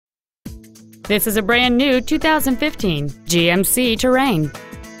This is a brand new 2015 GMC Terrain.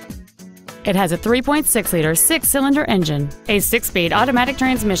 It has a 3.6-liter six-cylinder engine, a 6-speed automatic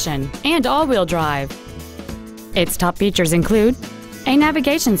transmission, and all-wheel drive. Its top features include a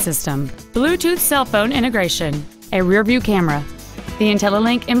navigation system, Bluetooth cell phone integration, a rear-view camera, the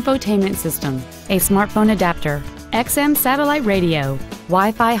IntelliLink infotainment system, a smartphone adapter, XM satellite radio,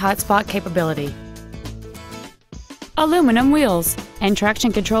 Wi-Fi hotspot capability, aluminum wheels, and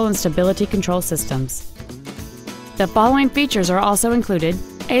traction control and stability control systems. The following features are also included: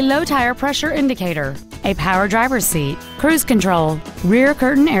 a low tire pressure indicator, a power driver's seat, cruise control, rear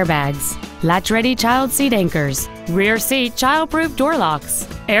curtain airbags, latch-ready child seat anchors, rear seat child-proof door locks,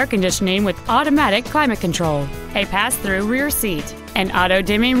 air conditioning with automatic climate control, a pass-through rear seat, an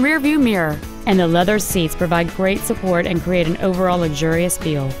auto-dimming rear-view mirror, and the leather seats provide great support and create an overall luxurious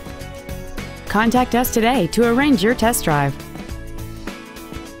feel. Contact us today to arrange your test drive.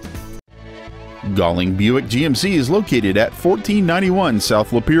 Galling Buick GMC is located at 1491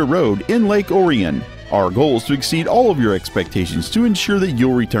 South Lapeer Road in Lake Orion. Our goal is to exceed all of your expectations to ensure that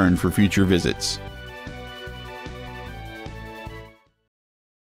you'll return for future visits.